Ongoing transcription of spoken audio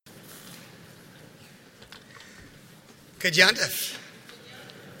Kajantif.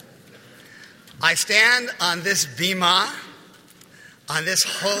 I stand on this bima, on this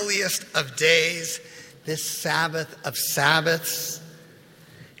holiest of days, this Sabbath of Sabbaths,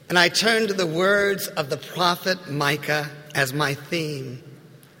 and I turn to the words of the prophet Micah as my theme.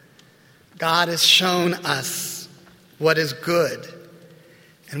 God has shown us what is good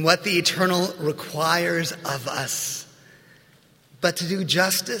and what the eternal requires of us, but to do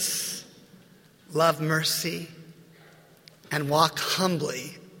justice, love mercy, and walk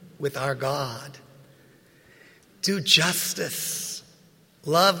humbly with our God. Do justice,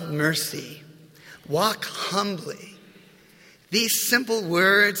 love mercy, walk humbly. These simple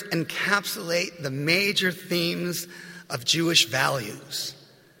words encapsulate the major themes of Jewish values.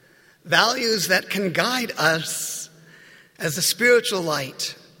 Values that can guide us as a spiritual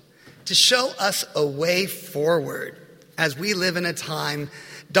light to show us a way forward as we live in a time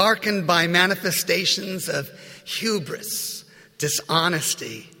darkened by manifestations of hubris,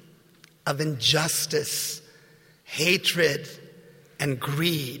 dishonesty, of injustice, hatred, and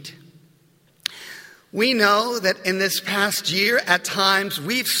greed. We know that in this past year, at times,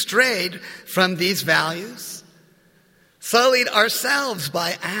 we've strayed from these values, sullied ourselves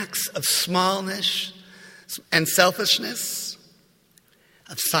by acts of smallness and selfishness,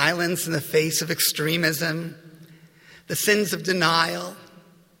 of silence in the face of extremism, the sins of denial,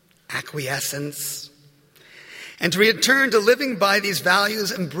 acquiescence, and to return to living by these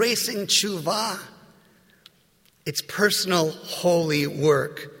values, embracing tshuva, it's personal holy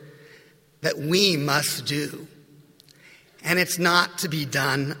work that we must do. And it's not to be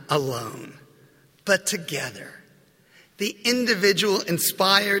done alone, but together. The individual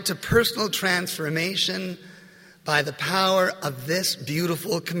inspired to personal transformation by the power of this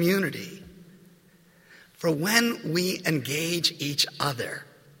beautiful community. For when we engage each other,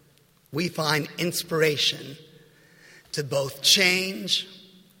 we find inspiration to both change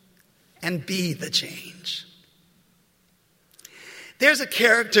and be the change. There's a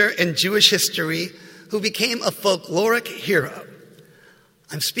character in Jewish history who became a folkloric hero.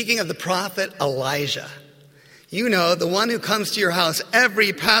 I'm speaking of the prophet Elijah. You know, the one who comes to your house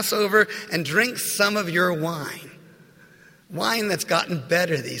every Passover and drinks some of your wine. Wine that's gotten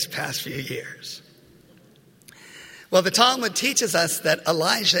better these past few years. Well, the Talmud teaches us that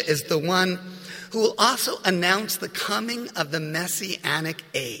Elijah is the one who will also announce the coming of the Messianic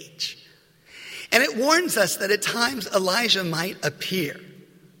age. And it warns us that at times Elijah might appear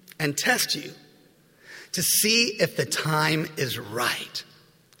and test you to see if the time is right.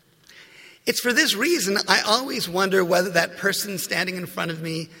 It's for this reason I always wonder whether that person standing in front of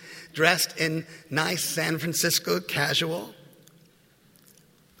me, dressed in nice San Francisco casual,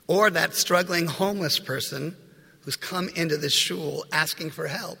 or that struggling homeless person who's come into this shul asking for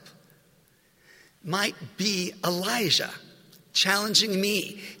help, might be Elijah, challenging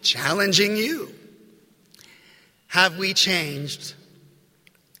me, challenging you. Have we changed?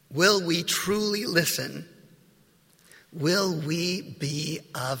 Will we truly listen? Will we be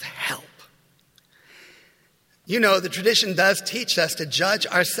of help? You know, the tradition does teach us to judge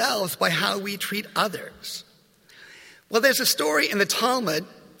ourselves by how we treat others. Well, there's a story in the Talmud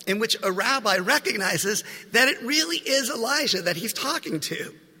in which a rabbi recognizes that it really is Elijah that he's talking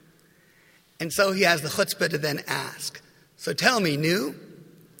to. And so he has the chutzpah to then ask, so tell me, Nu,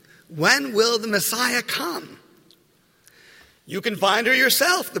 when will the Messiah come? You can find her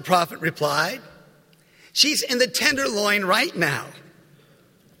yourself, the prophet replied. She's in the tenderloin right now,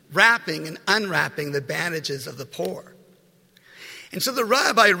 wrapping and unwrapping the bandages of the poor. And so the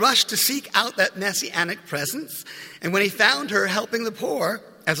rabbi rushed to seek out that messianic presence. And when he found her helping the poor,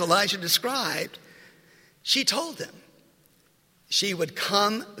 as Elijah described, she told him she would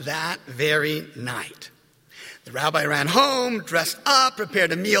come that very night. The rabbi ran home, dressed up,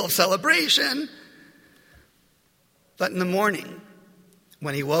 prepared a meal of celebration. But in the morning,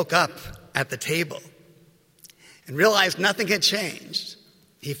 when he woke up at the table and realized nothing had changed,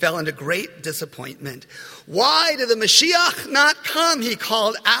 he fell into great disappointment. Why did the Mashiach not come? He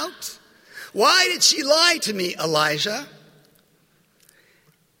called out. Why did she lie to me, Elijah?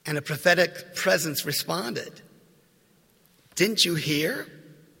 And a prophetic presence responded. Didn't you hear?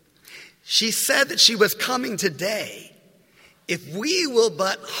 She said that she was coming today. If we will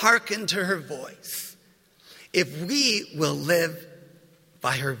but hearken to her voice, if we will live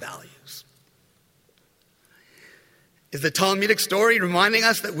by her values. Is the Talmudic story reminding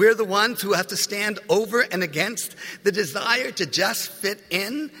us that we're the ones who have to stand over and against the desire to just fit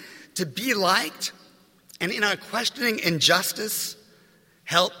in, to be liked, and in our questioning injustice,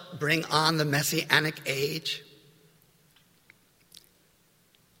 help bring on the Messianic age?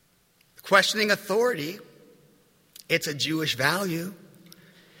 Questioning authority It's a Jewish value.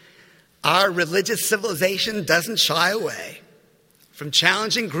 Our religious civilization doesn't shy away from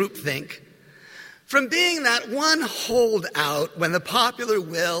challenging groupthink, from being that one holdout when the popular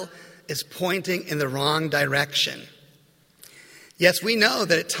will is pointing in the wrong direction. Yes, we know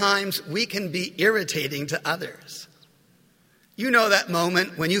that at times we can be irritating to others. You know that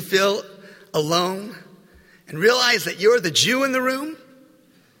moment when you feel alone and realize that you're the Jew in the room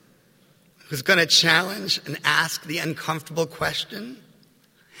who's going to challenge and ask the uncomfortable question.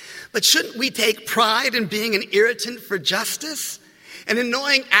 But shouldn't we take pride in being an irritant for justice, an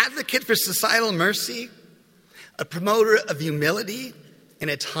annoying advocate for societal mercy, a promoter of humility in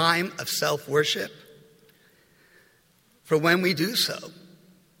a time of self-worship? For when we do so,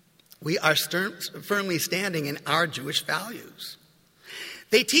 we are firmly standing in our Jewish values.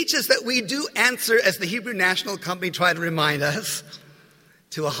 They teach us that we do answer, as the Hebrew National Company tried to remind us,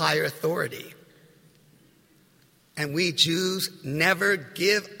 to a higher authority. And we Jews never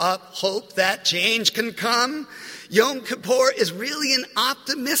give up hope that change can come. Yom Kippur is really an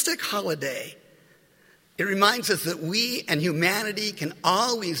optimistic holiday. It reminds us that we and humanity can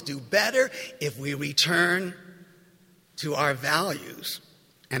always do better if we return to our values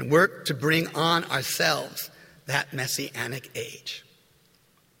and work to bring on ourselves that messianic age.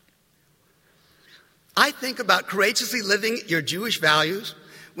 I think about courageously living your Jewish values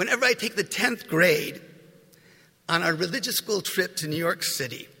whenever I take the 10th grade on our religious school trip to New York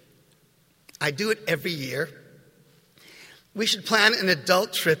City. I do it every year. We should plan an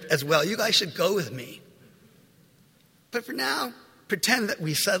adult trip as well. You guys should go with me. But for now, pretend that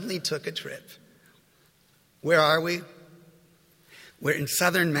we suddenly took a trip. Where are we? We're in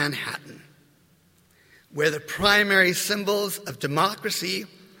southern Manhattan, where the primary symbols of democracy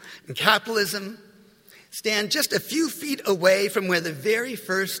and capitalism stand just a few feet away from where the very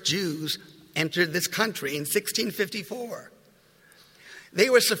first Jews entered this country in 1654. They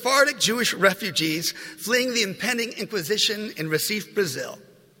were Sephardic Jewish refugees fleeing the impending Inquisition in Recife, Brazil.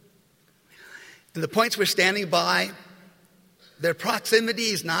 And the points we're standing by, their proximity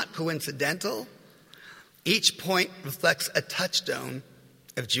is not coincidental. Each point reflects a touchstone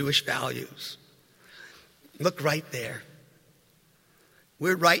of Jewish values. Look right there.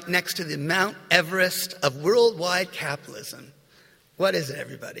 We're right next to the Mount Everest of worldwide capitalism. What is it,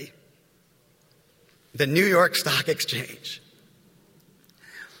 everybody? The New York Stock Exchange.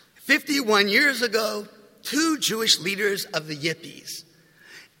 51 years ago, two Jewish leaders of the Yippies,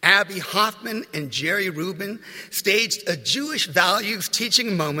 Abby Hoffman and Jerry Rubin, staged a Jewish values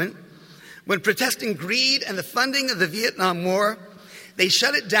teaching moment when, protesting greed and the funding of the Vietnam War, they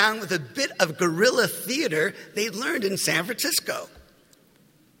shut it down with a bit of guerrilla theater they'd learned in San Francisco.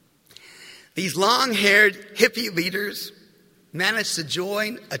 These long-haired hippie leaders managed to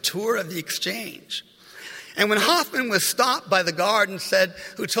join a tour of the exchange. And when Hoffman was stopped by the guard and said,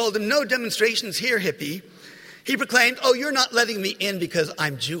 who told him, "No demonstrations here, hippie," he proclaimed, "Oh, you're not letting me in because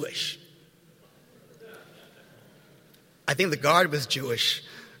I'm Jewish." I think the guard was Jewish.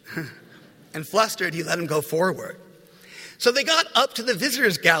 And flustered, he let him go forward. So they got up to the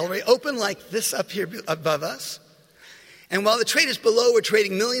visitors gallery, open like this up here above us. And while the traders below were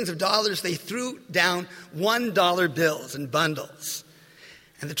trading millions of dollars, they threw down $1 bills in bundles.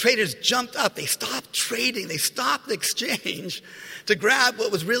 And the traders jumped up. They stopped trading. They stopped the exchange to grab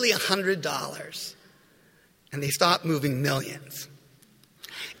what was really $100. And they stopped moving millions.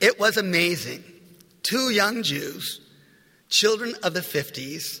 It was amazing. Two young Jews, children of the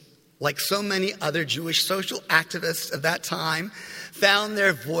 50s, like so many other Jewish social activists of that time, found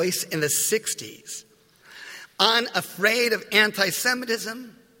their voice in the 60s. Unafraid of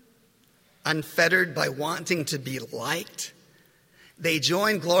anti-Semitism, unfettered by wanting to be liked, they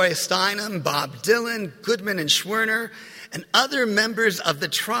joined Gloria Steinem, Bob Dylan, Goodman and Schwerner, and other members of the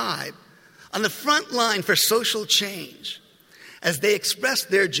tribe on the front line for social change as they expressed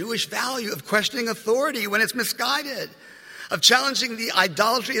their Jewish value of questioning authority when it's misguided, of challenging the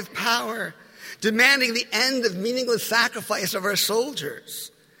idolatry of power, demanding the end of meaningless sacrifice of our soldiers.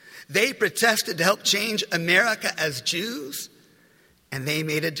 They protested to help change America as Jews, and they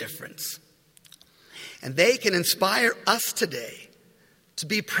made a difference. And they can inspire us today to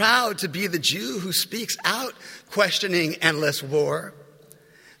be proud to be the Jew who speaks out, questioning endless war,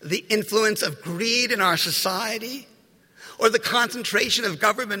 the influence of greed in our society, or the concentration of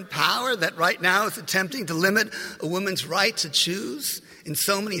government power that right now is attempting to limit a woman's right to choose in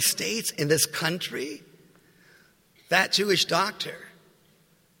so many states in this country. That Jewish doctor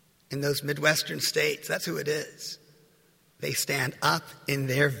in those Midwestern states, that's who it is. They stand up in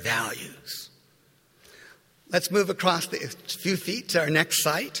their values. Let's move across a few feet to our next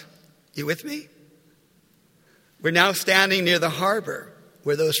site. You with me? We're now standing near the harbor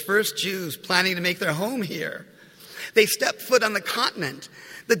where those first Jews planning to make their home here, they stepped foot on the continent.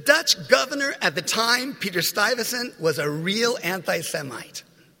 The Dutch governor at the time, Peter Stuyvesant, was a real anti-Semite.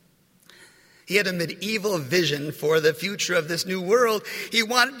 He had a medieval vision for the future of this new world. He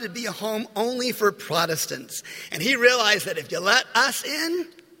wanted to be a home only for Protestants. And he realized that if you let us in,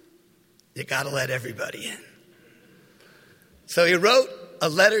 you got to let everybody in. So he wrote a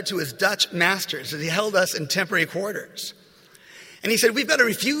letter to his Dutch masters as he held us in temporary quarters. And he said, we've got to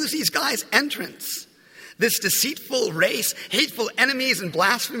refuse these guys entrance. This deceitful race, hateful enemies and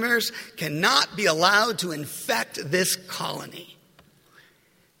blasphemers cannot be allowed to infect this colony.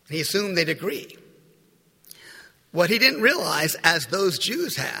 And he assumed they'd agree. What he didn't realize, as those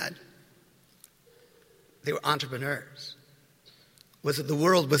Jews had, they were entrepreneurs, was that the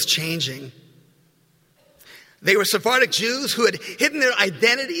world was changing. They were Sephardic Jews who had hidden their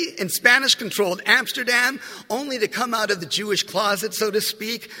identity in Spanish-controlled Amsterdam, only to come out of the Jewish closet, so to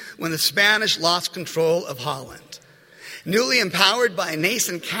speak, when the Spanish lost control of Holland. Newly empowered by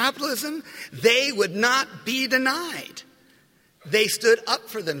nascent capitalism, they would not be denied. They stood up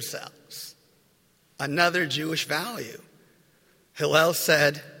for themselves. Another Jewish value. Hillel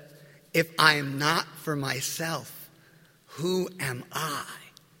said, if I am not for myself, who am I?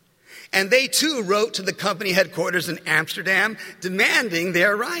 And they too wrote to the company headquarters in Amsterdam demanding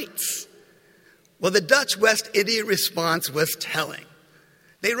their rights. Well, the Dutch West India response was telling.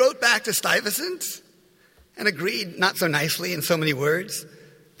 They wrote back to Stuyvesant and agreed, not so nicely in so many words,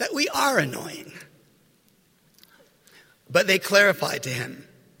 that we are annoying. But they clarified to him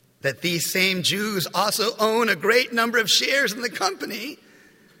that these same Jews also own a great number of shares in the company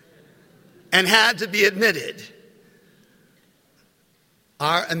and had to be admitted.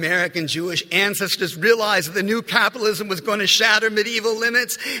 Our American Jewish ancestors realized that the new capitalism was going to shatter medieval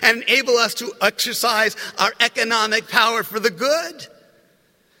limits and enable us to exercise our economic power for the good.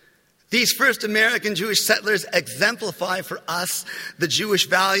 These first American Jewish settlers exemplify for us the Jewish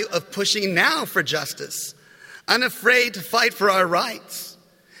value of pushing now for justice, unafraid to fight for our rights,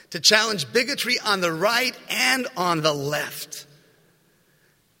 to challenge bigotry on the right and on the left.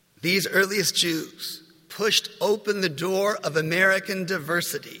 These earliest Jews pushed open the door of American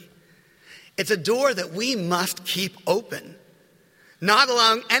diversity. It's a door that we must keep open, not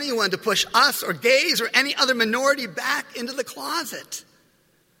allowing anyone to push us or gays or any other minority back into the closet.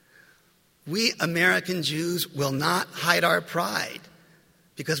 We American Jews will not hide our pride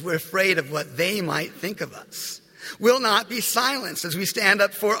because we're afraid of what they might think of us. We'll not be silenced as we stand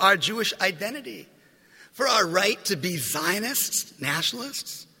up for our Jewish identity, for our right to be Zionists,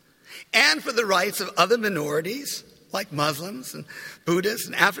 nationalists, and for the rights of other minorities like Muslims and Buddhists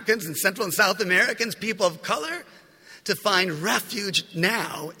and Africans and Central and South Americans, people of color, to find refuge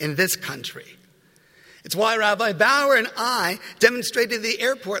now in this country. It's why Rabbi Bauer and I demonstrated at the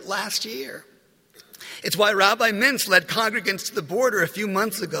airport last year. It's why Rabbi Mintz led congregants to the border a few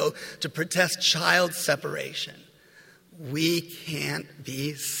months ago to protest child separation. We can't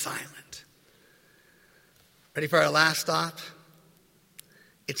be silent. Ready for our last stop?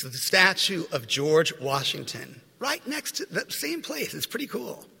 It's the statue of George Washington, right next to the same place. It's pretty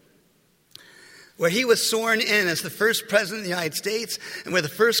cool. Where he was sworn in as the first president of the United States and where the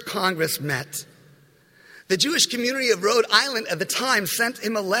first Congress met. The Jewish community of Rhode Island at the time sent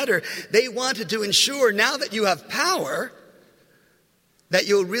him a letter. They wanted to ensure, now that you have power, that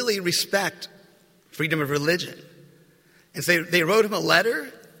you'll really respect freedom of religion. And so they wrote him a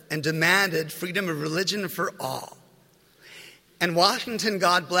letter and demanded freedom of religion for all. And Washington,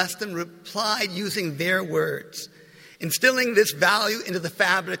 God bless them, replied using their words, instilling this value into the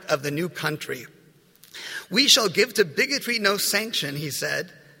fabric of the new country. We shall give to bigotry no sanction, he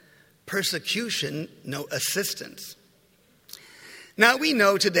said, persecution no assistance. Now we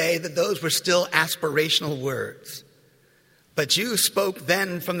know today that those were still aspirational words. But Jews spoke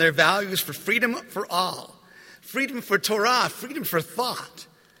then from their values for freedom for all, freedom for Torah, freedom for thought.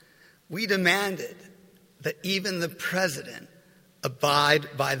 We demanded that even the president abide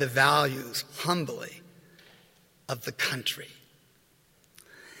by the values, humbly, of the country.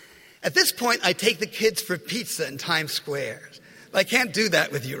 At this point, I take the kids for pizza in Times Square. But I can't do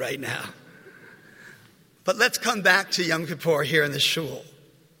that with you right now. But let's come back to Yom Kippur here in the shul.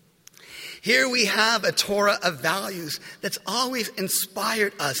 Here we have a Torah of values that's always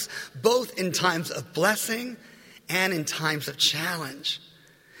inspired us, both in times of blessing and in times of challenge.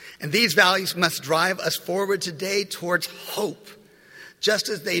 And these values must drive us forward today towards hope, just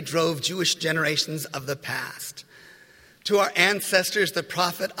as they drove Jewish generations of the past. To our ancestors, the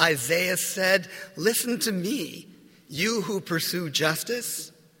prophet Isaiah said, "Listen to me, you who pursue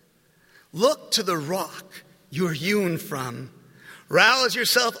justice. Look to the rock you are hewn from. Rouse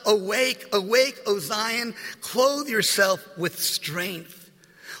yourself, awake, awake, O Zion. Clothe yourself with strength.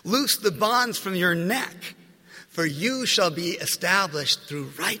 Loose the bonds from your neck, for you shall be established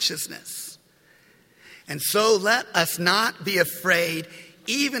through righteousness. And so let us not be afraid,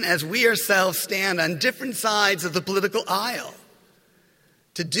 even as we ourselves stand on different sides of the political aisle,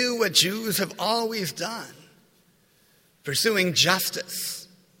 to do what Jews have always done, pursuing justice,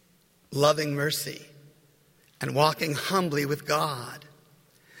 loving mercy, and walking humbly with God.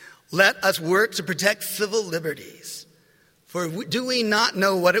 Let us work to protect civil liberties, for do we not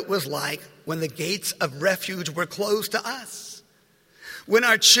know what it was like when the gates of refuge were closed to us, when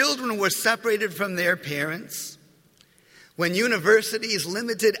our children were separated from their parents, when universities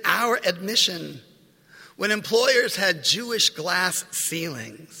limited our admission, when employers had Jewish glass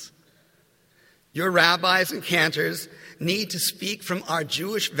ceilings? Your rabbis and cantors need to speak from our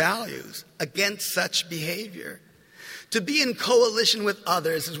Jewish values against such behavior, to be in coalition with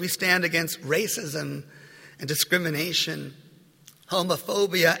others as we stand against racism and discrimination,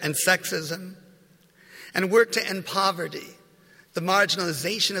 homophobia and sexism, and work to end poverty, the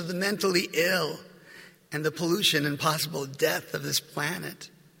marginalization of the mentally ill, and the pollution and possible death of this planet.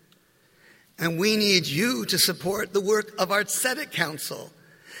 And we need you to support the work of our Tzedek Council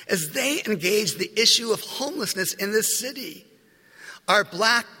as they engage the issue of homelessness in this city, our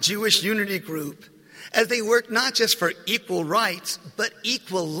Black Jewish Unity Group, as they work not just for equal rights, but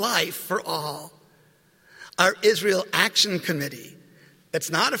equal life for all, our Israel Action Committee, that's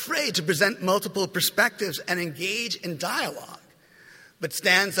not afraid to present multiple perspectives and engage in dialogue, but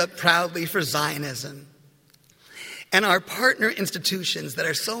stands up proudly for Zionism, and our partner institutions that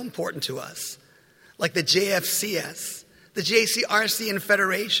are so important to us, like the JFCS, the JCRC and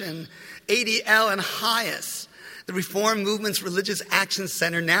Federation, ADL and HIAS, the Reform Movement's Religious Action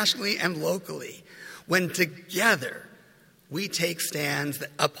Center nationally and locally, when together we take stands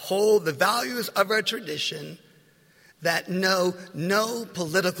that uphold the values of our tradition, that know no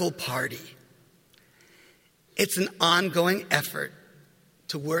political party. It's an ongoing effort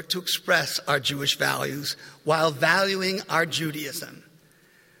to work to express our Jewish values while valuing our Judaism.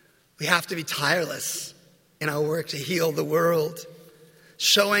 We have to be tireless in our work to heal the world,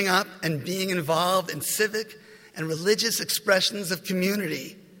 showing up and being involved in civic and religious expressions of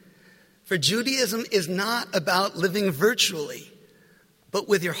community. For Judaism is not about living virtually, but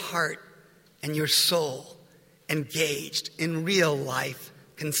with your heart and your soul engaged in real life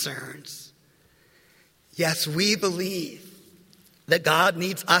concerns. Yes, we believe that God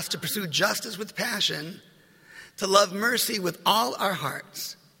needs us to pursue justice with passion, to love mercy with all our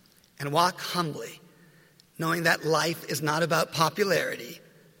hearts, and walk humbly, knowing that life is not about popularity,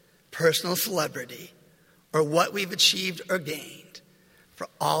 personal celebrity, or what we've achieved or gained, for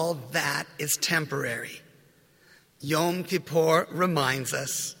all that is temporary. Yom Kippur reminds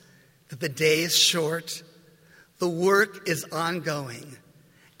us that the day is short, the work is ongoing,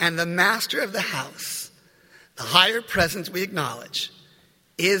 and the master of the house, the higher presence we acknowledge,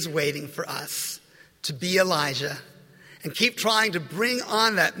 is waiting for us to be Elijah and keep trying to bring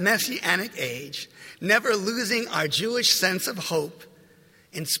on that messianic age, never losing our Jewish sense of hope,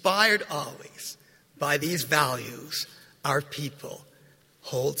 inspired always by these values our people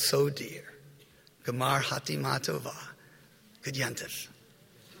hold so dear. Gemar Hatima Tova. Good Yantif.